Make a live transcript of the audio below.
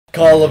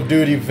Call of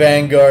Duty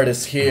Vanguard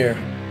is here.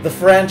 The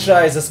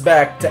franchise is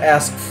back to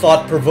ask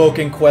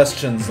thought-provoking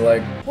questions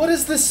like, what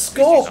is this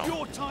scope?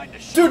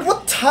 Dude,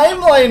 what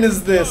timeline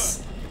is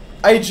this?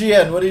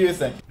 IGN, what do you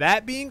think?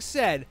 That being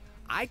said,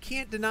 I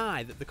can't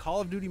deny that the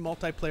Call of Duty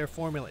multiplayer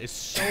formula is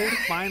so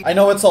defined. I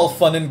know it's all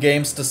fun and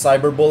games to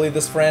cyberbully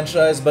this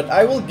franchise, but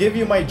I will give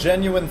you my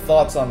genuine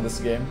thoughts on this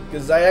game,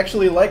 because I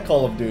actually like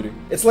Call of Duty.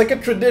 It's like a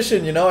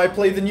tradition, you know, I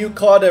play the new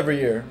COD every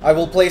year. I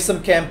will play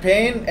some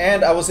campaign,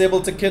 and I was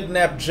able to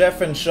kidnap Jeff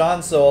and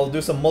Sean, so I'll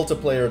do some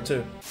multiplayer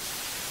too.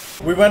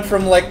 We went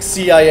from like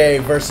CIA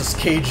versus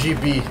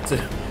KGB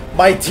to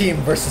my team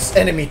versus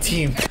enemy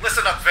team.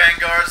 Listen up,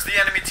 Vanguards, the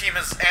enemy team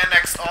has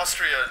annexed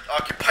Austria and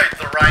occupied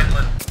the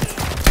Rhineland.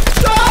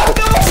 No!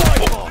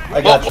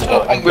 I got you,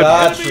 bro. I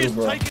got you,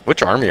 bro.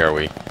 Which army are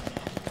we?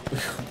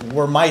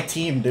 We're my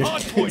team, dude.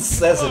 It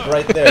says it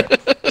right there.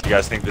 You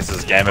guys think this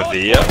is game of the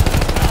year?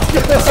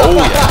 Oh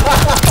yeah.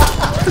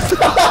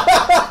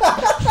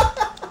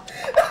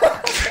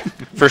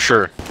 For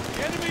sure. Oh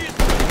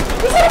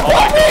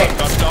my god,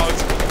 got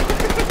dogs.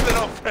 They're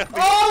not friendly.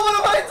 Oh, what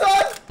have I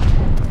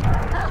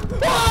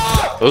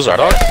done? Those are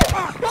dogs?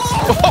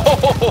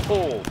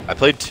 Oh, I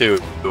played 2.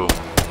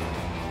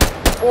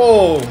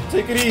 Whoa,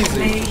 take it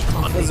easy.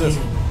 What is this?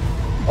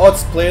 Oh,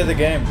 it's play of the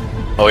game.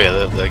 Oh yeah,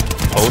 the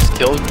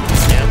post-kill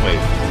scan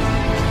wave.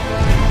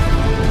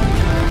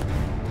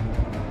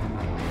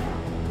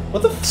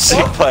 What the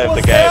Sick fuck play of the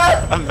was game.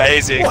 that?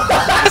 Amazing.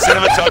 The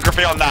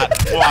cinematography on that.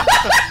 Mwah.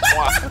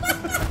 Mwah.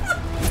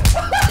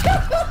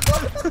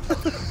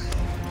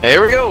 Hey,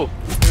 here we go. Look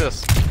at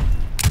this.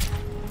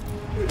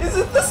 Is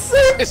it the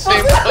same? The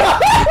same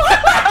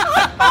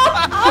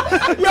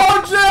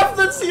Yo, Jeff,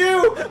 that's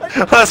you!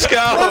 Let's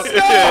go. Let's go!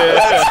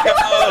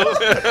 Let's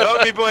go.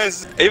 Help me,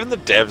 boys. Even the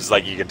devs,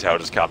 like, you can tell,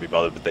 just can't be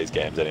bothered with these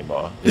games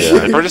anymore.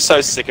 Yeah. They're just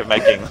so sick of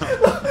making.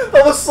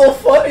 That was so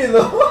funny,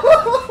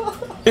 though.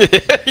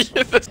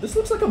 This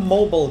looks like a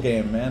mobile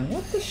game, man.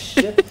 What the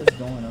shit is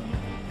going on?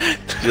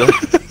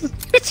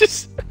 It's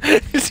just.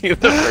 You see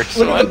the first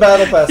Look one? at the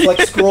battle pass.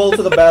 Like, scroll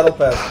to the battle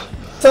pass.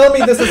 Tell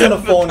me this isn't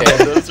a phone game.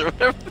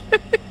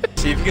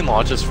 See if you can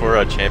launch this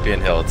for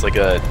Champion Hill. It's like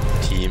a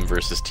team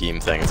versus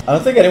team thing. I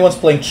don't think anyone's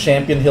playing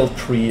Champion Hill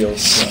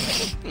Trios.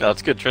 So. No,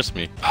 it's good. Trust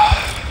me.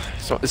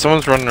 So,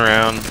 someone's running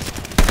around.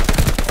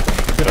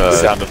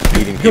 Sound of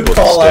beating Good people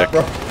call with a out,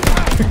 bro.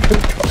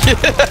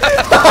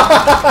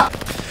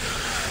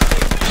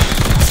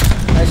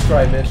 Nice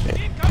try, bitch.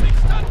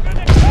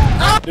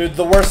 Dude,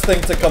 the worst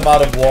thing to come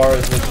out of war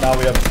is that now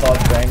we have COD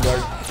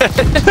Vanguard.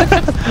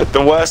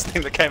 The worst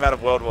thing that came out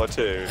of World War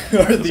II.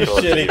 Or these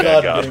shitty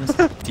COD games.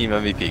 Team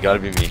MVP, gotta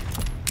be me.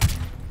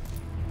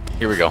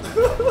 Here we go.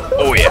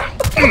 Oh yeah.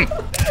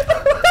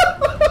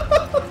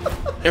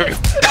 Here we go.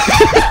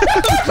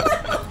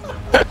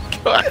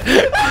 God.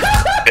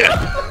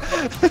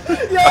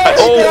 Yeah,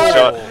 Oh,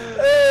 shot.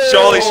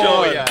 Surely, oh,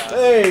 surely. yeah.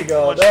 There you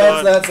go. One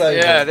That's how you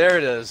Yeah, do there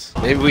it is.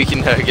 Maybe we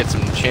can get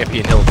some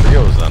Champion Hill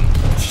trios then.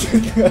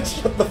 it.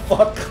 Shut the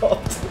fuck up.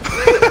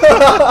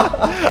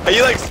 Are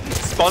you like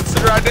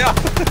sponsored right now?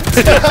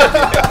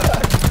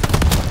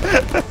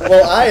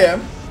 Well, I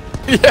am.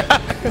 Yeah.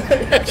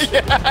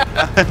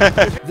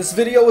 This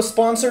video was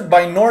sponsored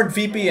by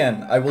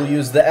NordVPN. I will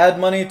use the ad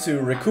money to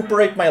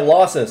recuperate my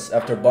losses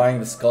after buying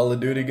this Call of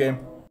Duty game.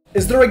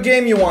 Is there a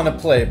game you want to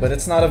play, but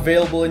it's not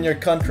available in your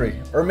country?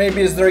 Or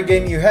maybe is there a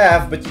game you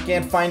have, but you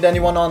can't find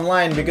anyone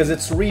online because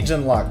it's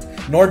region locked?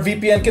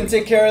 NordVPN can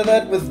take care of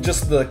that with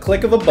just the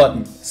click of a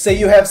button. Say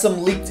you have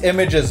some leaked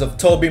images of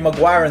Tobey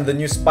Maguire in the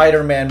new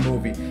Spider-Man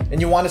movie,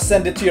 and you want to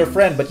send it to your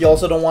friend, but you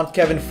also don't want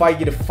Kevin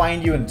Feige to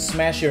find you and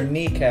smash your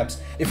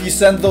kneecaps. If you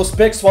send those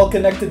pics while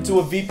connected to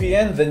a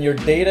VPN, then your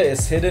data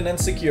is hidden and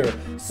secure.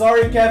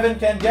 Sorry Kevin,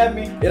 can't get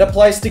me. It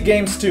applies to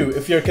games too.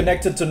 If you're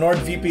connected to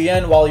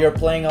NordVPN while you're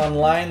playing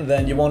online,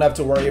 then you won't have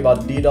to worry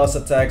about DDoS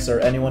attacks or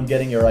anyone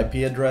getting your IP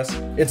address.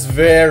 It's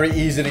very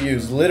easy to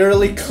use.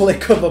 Literally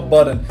click of a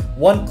button.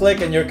 One click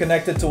and you're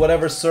connected to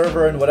whatever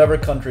server in whatever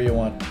country you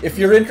want. If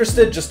you're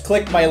interested, just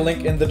click my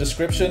link in the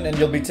description and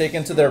you'll be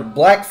taken to their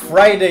Black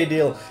Friday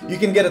deal. You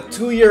can get a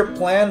 2-year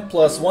plan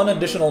plus 1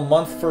 additional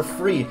month for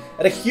free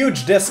at a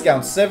huge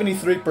discount,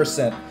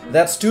 73%.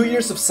 That's 2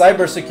 years of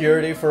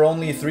cybersecurity for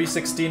only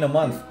 $316 a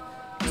month.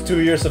 It's 2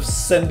 years of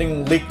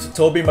sending leaked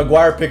Tobey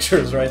Maguire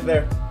pictures right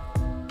there.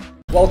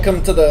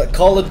 Welcome to the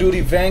Call of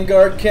Duty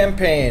Vanguard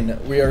campaign.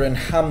 We are in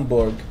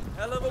Hamburg.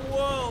 Hell of a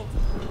world.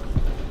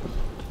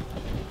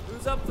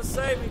 Who's up for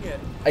saving it?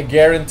 I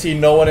guarantee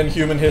no one in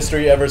human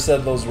history ever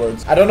said those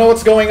words. I don't know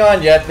what's going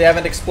on yet, they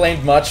haven't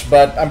explained much,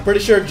 but I'm pretty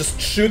sure just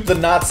shoot the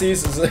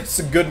Nazis is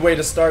a good way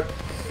to start.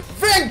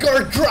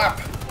 Vanguard drop!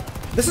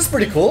 This is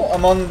pretty cool.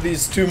 I'm on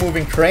these 2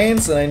 moving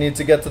trains and I need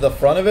to get to the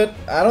front of it.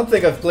 I don't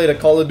think I've played a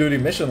Call of Duty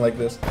mission like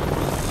this.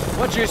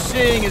 What you're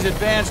seeing is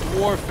advanced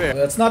warfare.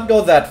 Let's not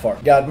go that far.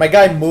 God, my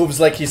guy moves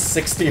like he's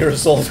 60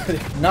 years old.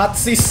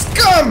 Nazi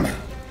scum!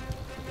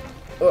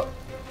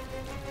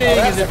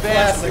 That's a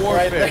classic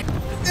right there.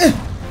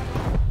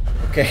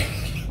 Okay.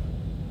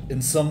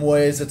 In some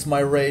ways, it's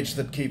my rage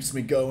that keeps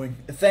me going.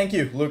 Thank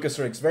you, Lucas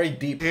Riggs. Very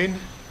deep. In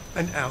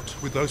and out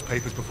with those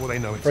papers before they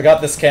know it.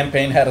 Forgot this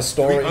campaign had a We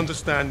story.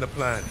 understand the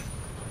plan.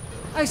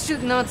 I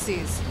shoot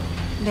Nazis.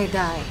 They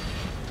die.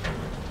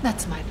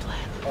 That's my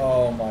plan.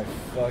 Oh my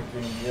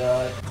fucking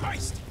god.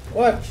 Christ.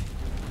 What?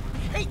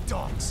 Hate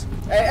dogs.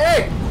 Hey,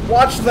 hey!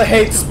 Watch the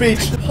hate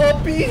speech.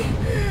 Puppy!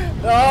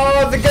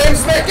 Oh, the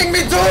game's making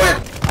me do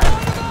it!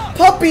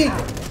 Puppy!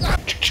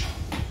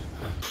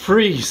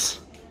 Freeze!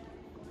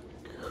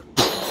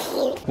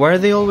 Why are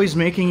they always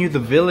making you the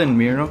villain,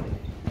 Miro?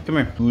 Come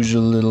here. Who's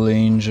your little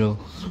angel?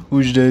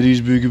 Who's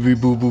daddy's big boo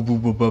boo boo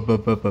boo boo boo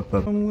boo boo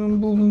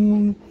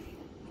boo?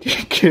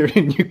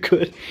 Kirin, you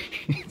could.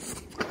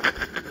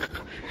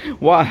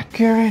 What?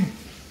 Kirin?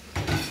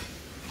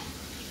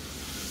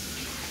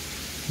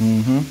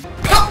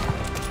 Pop!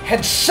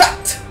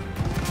 Headshot!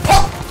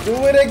 Pop!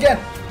 Do it again!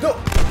 Go!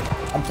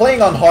 I'm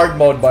playing on hard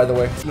mode, by the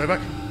way.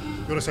 Novak,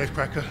 you're a safe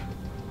cracker.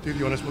 Do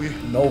the honors, will you?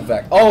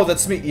 Novak. Oh,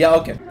 that's me. Yeah,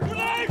 okay.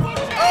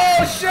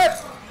 Oh, shit!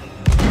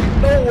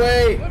 No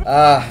way!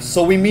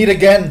 So we meet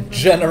again,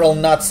 General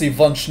Nazi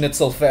von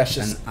Schnitzel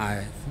fascist.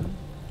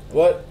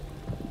 What?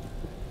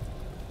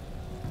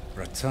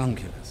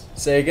 Rectangulars.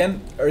 Say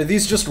again? Are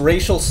these just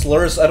racial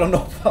slurs? I don't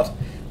know about.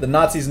 The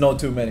Nazis know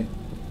too many.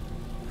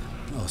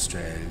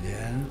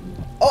 Australia.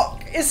 Oh,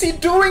 is he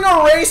doing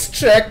a race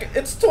check?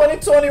 It's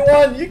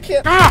 2021. You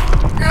can't.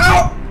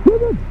 Ow!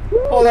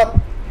 Hold up.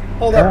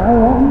 Hold up.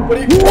 What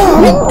are you?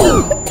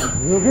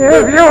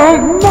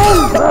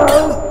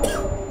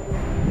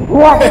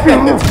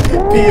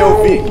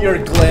 POV, you're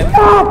Glenn.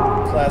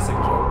 Classic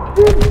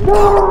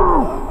joke.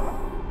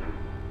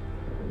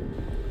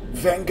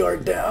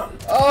 Vanguard down.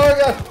 Oh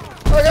god.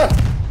 Oh god.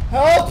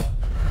 Help!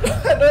 I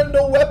don't have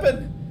no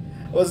weapon.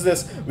 What's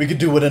this? We could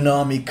do what an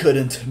army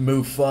couldn't.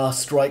 Move fast,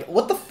 strike.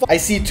 What the fuck? I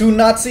see 2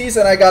 Nazis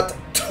and I got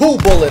 2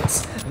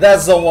 bullets.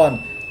 That's the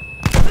one.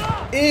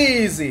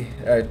 Easy.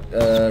 Alright,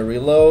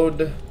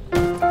 reload.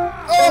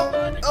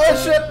 Oh! Oh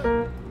shit!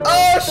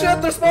 Oh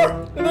shit, there's more!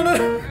 No, no,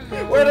 no.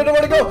 Where did I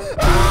want to go?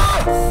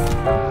 Ah!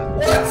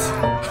 What?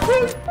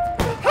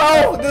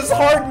 How? This is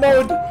hard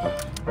mode.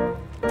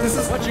 This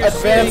is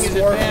advanced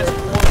warfare.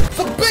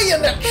 The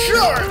bayonet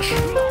charge!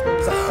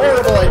 It's a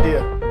horrible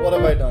idea. What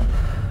have I done?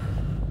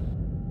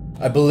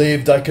 I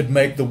believed I could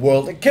make the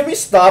world. Can we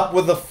stop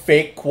with the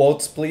fake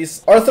quotes,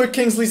 please? Arthur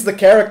Kingsley's the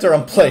character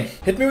I'm playing.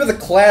 Hit me with the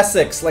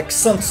classics like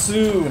Sun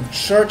Tzu and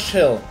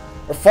Churchill.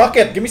 Or fuck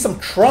it, give me some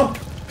Trump.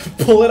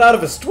 Pull it out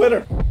of his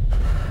Twitter.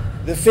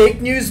 The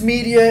fake news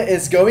media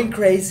is going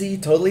crazy,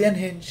 totally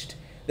unhinged.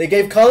 They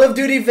gave Call of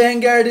Duty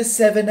Vanguard a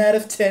 7 out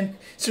of 10.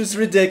 It's just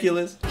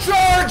ridiculous.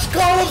 Charge,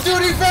 Call of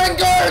Duty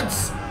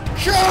Vanguards!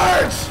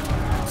 Charge!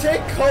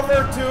 Take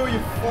cover too, you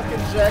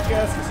fucking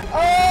jackasses.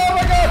 Oh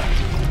my god!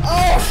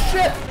 Oh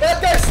shit!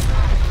 That guy's...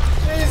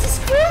 Jesus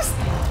Christ!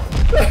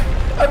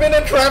 I'm in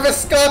a Travis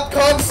Scott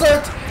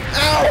concert!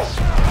 Ow!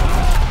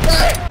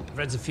 I've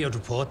read the field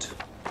report.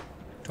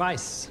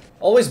 Twice.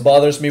 Always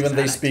bothers me when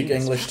they speak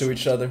English to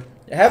each other.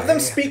 Have them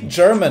speak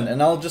German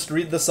and I'll just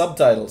read the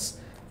subtitles.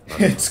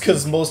 It's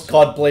cause most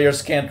COD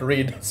players can't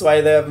read. That's why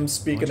they have them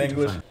speak in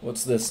English.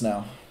 What's this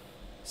now?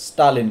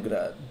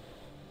 Stalingrad.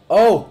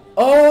 Oh!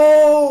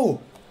 Oh!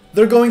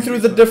 They're going through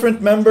the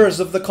different members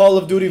of the Call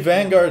of Duty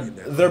Vanguard,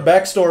 their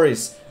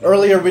backstories.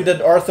 Earlier we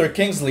did Arthur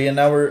Kingsley and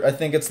now I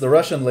think it's the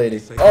Russian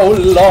lady. Oh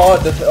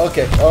lord!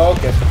 Okay,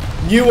 okay.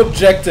 New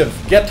objective,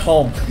 get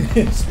home.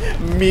 It's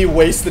me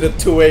wasted at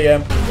 2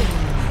 AM.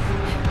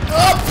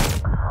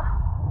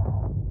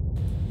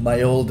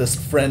 My oldest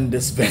friend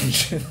is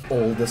vengeance.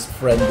 Oldest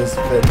friend is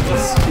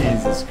vengeance.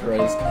 Jesus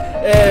Christ.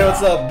 Hey,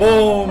 what's up?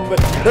 Boom!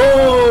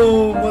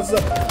 Boom! What's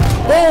up?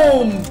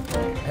 Boom!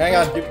 Hang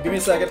on, give me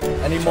a second.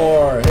 I need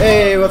more.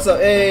 Hey, what's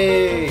up?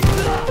 Hey!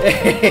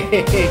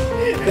 Hey!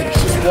 They're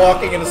just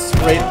walking in a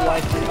straight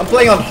line. I'm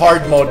playing on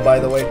hard mode, by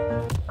the way.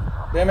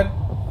 Damn it.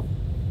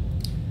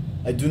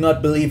 I do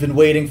not believe in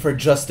waiting for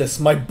justice.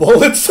 My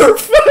bullets are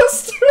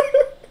faster!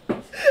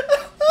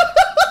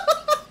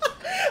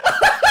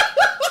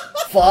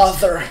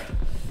 Father!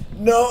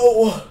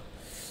 No!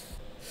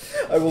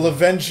 I will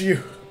avenge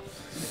you.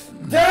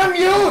 Damn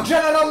you,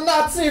 General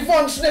Nazi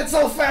von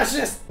Schnitzel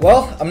fascist!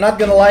 Well, I'm not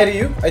gonna lie to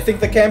you. I think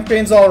the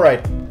campaign's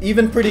alright.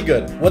 Even pretty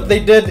good. What they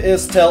did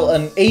is tell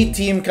an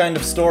A-team kind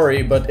of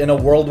story, but in a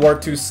World War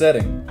II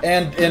setting.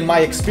 And in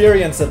my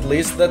experience at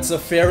least, that's a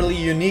fairly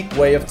unique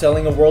way of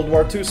telling a World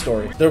War II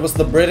story. There was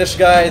the British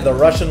guy, the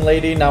Russian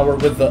lady, now we're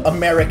with the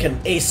American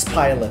ace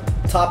pilot,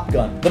 Top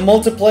Gun. The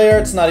multiplayer,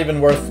 it's not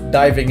even worth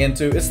diving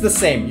into. It's the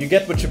same, you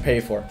get what you pay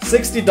for.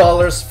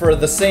 $60 for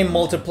the same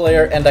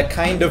multiplayer and a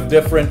kind of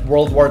different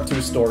World War II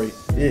story.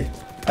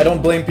 I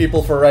don't blame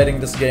people for writing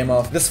this game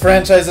off. This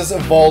franchise is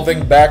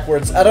evolving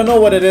backwards. I don't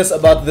know what it is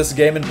about this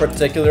game in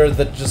particular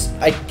that just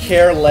I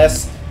care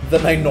less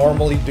than I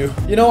normally do.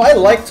 You know, I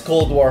liked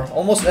Cold War.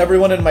 Almost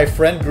everyone in my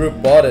friend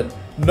group bought it.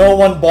 No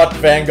one bought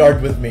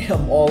Vanguard with me.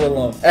 I'm all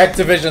alone.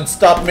 Activision,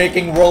 stop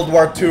making World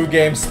War II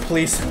games,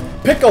 please.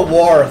 Pick a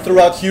war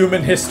throughout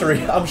human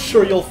history. I'm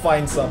sure you'll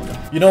find something.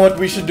 You know what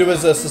we should do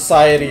as a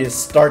society is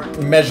start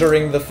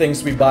measuring the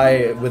things we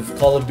buy with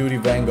Call of Duty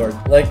Vanguard.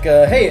 Like,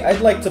 hey,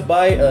 I'd like to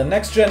buy a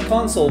next-gen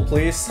console,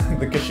 please.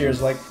 The cashier's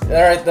like,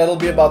 alright, that'll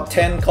be about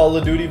 10 Call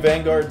of Duty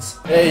Vanguards.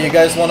 Hey, you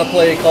guys want to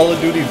play Call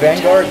of Duty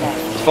Vanguard?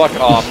 Fuck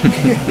off.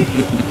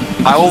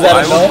 I will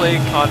play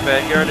COD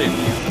Vanguard if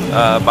you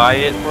buy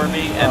it for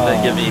me and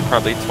then give me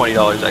probably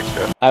 $20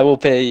 extra. I will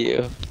pay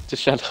you to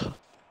shut up.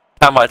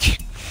 How much?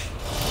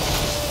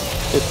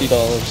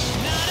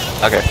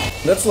 $50. Okay.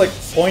 That's like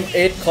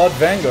 0.8 COD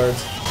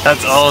Vanguards.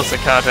 That's almost a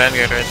COD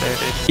Vanguard right there,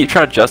 dude. Keep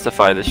trying to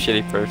justify this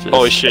shitty purchase.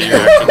 Holy shit, you're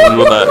actually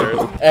doing that.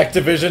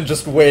 Activision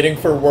just waiting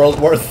for World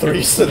War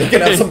III so they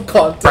can have some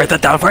content. Write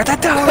that down, write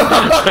that down!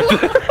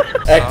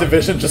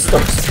 Activision just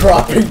starts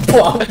dropping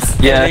bombs.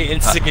 Yeah. They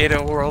instigate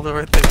a World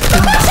War III.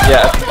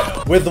 Yeah.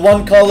 With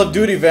one Call of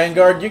Duty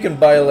Vanguard, you can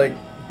buy like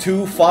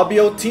 2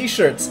 Fabio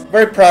t-shirts.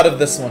 Very proud of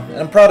this one. And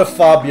I'm proud of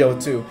Fabio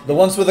too. The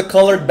ones with the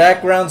colored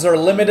backgrounds are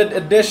limited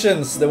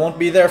editions. They won't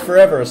be there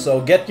forever, so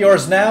get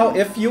yours now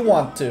if you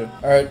want to.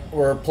 Alright,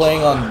 we're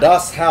playing on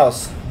Das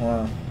House.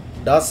 Wow.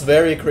 Das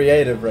very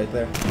creative right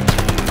there.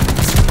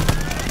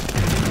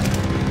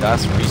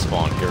 That's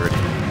respawn, get ready.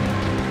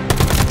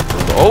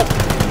 Oh!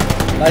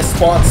 Nice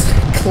spawns.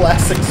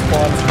 Classic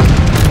spawns.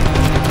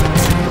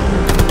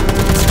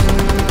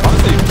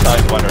 Honestly,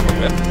 Charlie's wonderful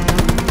bit.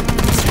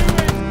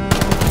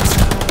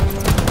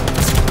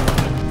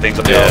 Things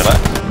up there.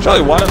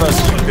 Charlie, one of us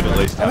could at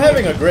least. I'm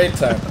having a great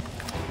time.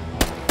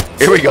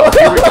 Here we go,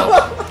 here we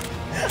go.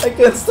 I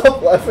can't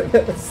stop laughing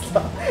at this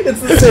stuff.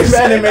 It's the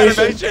same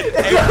animation.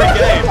 Every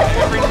game.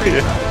 Every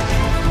game.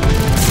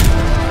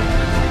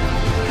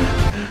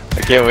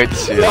 I can't wait to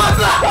see it.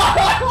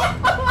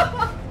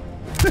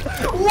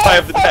 I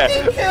have the tag.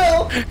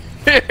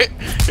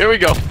 Here we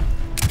go.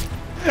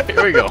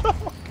 Here we go.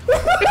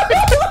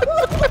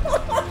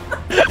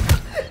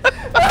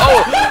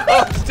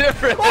 Oh, it's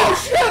different. Oh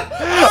shit!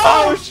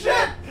 Oh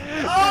shit!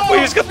 Oh, We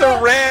just got the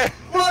red.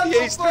 What The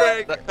the Easter fuck?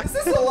 egg. Is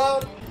this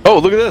allowed? Oh,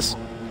 look at this.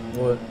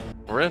 What?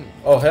 We're in.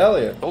 Oh hell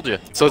yeah! Told you.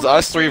 So it's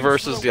us 3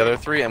 versus the other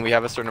 3, and we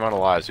have a certain amount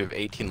of lives. We have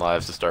 18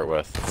 lives to start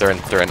with. They're in.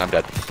 They're in. I'm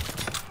dead.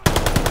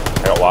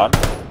 I got one.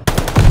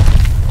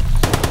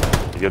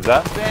 You get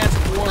that?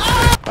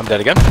 I'm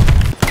dead again.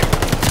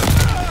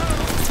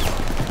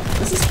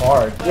 This is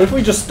hard. What if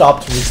we just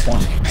stopped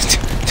respawning?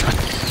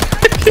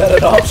 Is that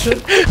an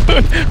option?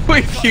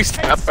 We've used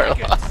half our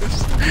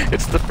lives.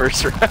 It's the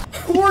first round.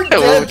 We're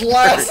dead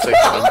last.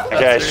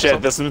 Okay,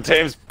 shit, there's some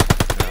teams.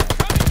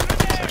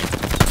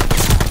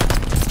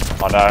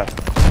 Oh no.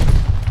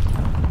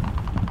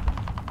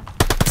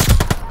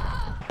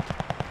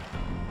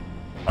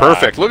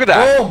 Perfect. Look at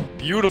that. Boom.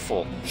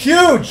 Beautiful.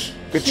 Huge.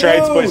 Good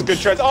trades, boys, good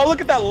trades. Oh, look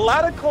at that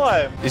ladder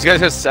climb. These guys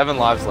have 7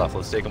 lives left.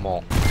 Let's take them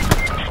all.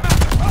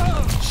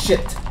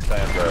 Shit.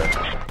 Damn, bro.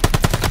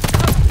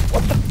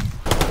 What the?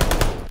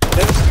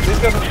 These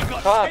guys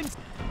are cards.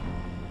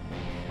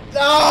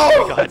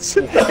 No. God, it's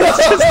just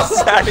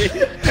Zanny.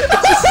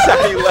 It's just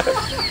Zanny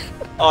left.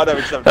 Oh no,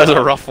 it's not. That was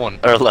a rough one.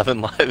 Or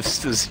 11 lives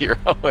to 0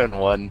 in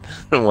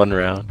one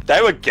round.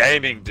 They were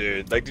gaming,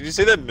 dude. Like, did you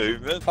see their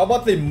movement? How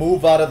about they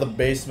move out of the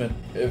basement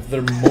if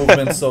their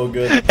movement's so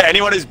good?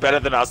 Anyone who's better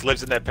than us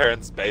lives in their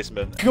parents'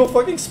 basement. Go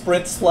fucking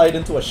sprint slide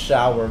into a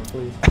shower,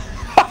 please.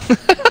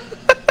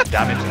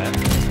 Damage, man.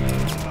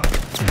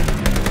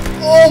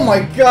 Oh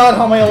my god,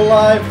 how am I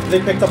alive? They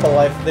picked up a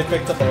life. They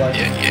picked up a life.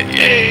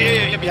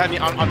 Yeah, behind me,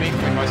 on me.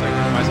 My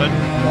side.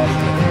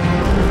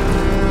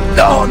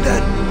 No, I'm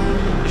dead.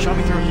 They shot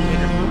me through a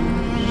container.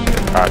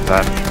 Alright,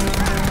 then.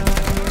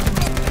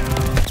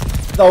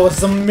 That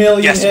was a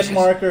million Yes, hit yes.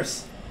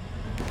 markers.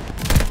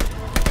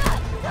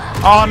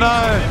 Oh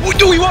no!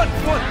 We won!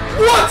 What?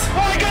 Oh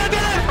my god, I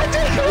did it! I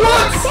did it!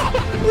 What?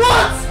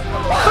 What?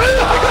 I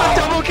got a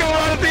double kill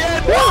right at the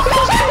end!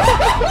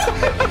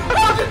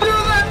 How'd you do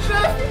that,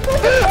 Chef?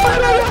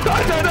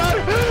 I don't know!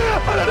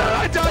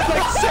 I died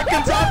like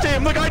seconds after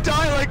him! Look, I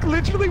died like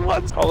literally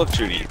once! Call of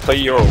Duty, play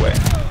your way.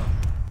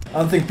 I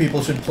don't think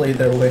people should play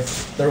their way.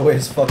 Their way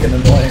is fucking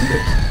annoying,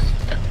 dude.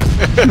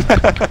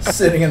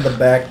 Sitting in the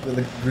back with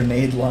a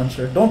grenade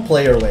launcher. Don't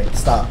play your way.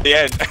 Stop. The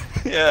end.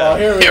 Yeah. Oh,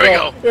 here we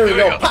go. Here we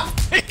go.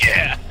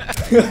 Yeah.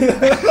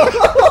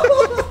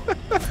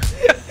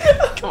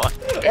 Come on.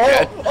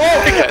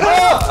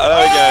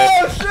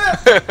 Oh,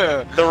 shit!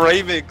 The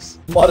remix.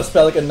 Modest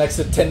Pelican next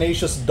to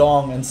Tenacious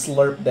Dong and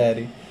Slurp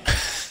Daddy.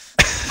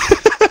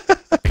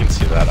 I can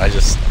see that.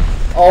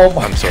 Oh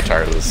my. I'm so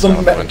tired of this The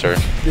winter.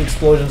 The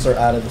explosions are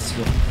out of this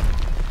room.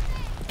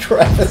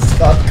 Travis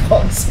Scott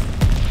concert.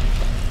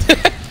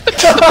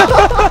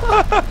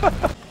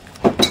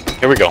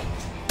 Here we go.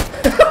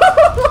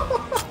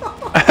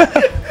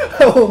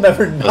 I will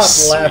never not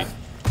That's laugh.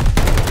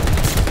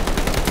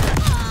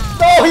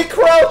 No, he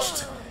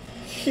crouched!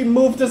 He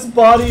moved his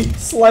body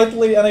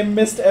slightly and I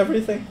missed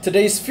everything.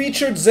 Today's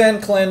featured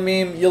Zen Clan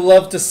meme, you'll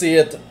love to see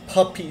it.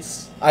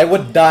 Puppies. I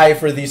would die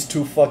for these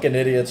 2 fucking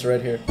idiots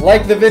right here.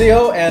 Like the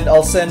video and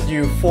I'll send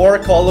you 4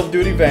 Call of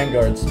Duty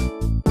Vanguards.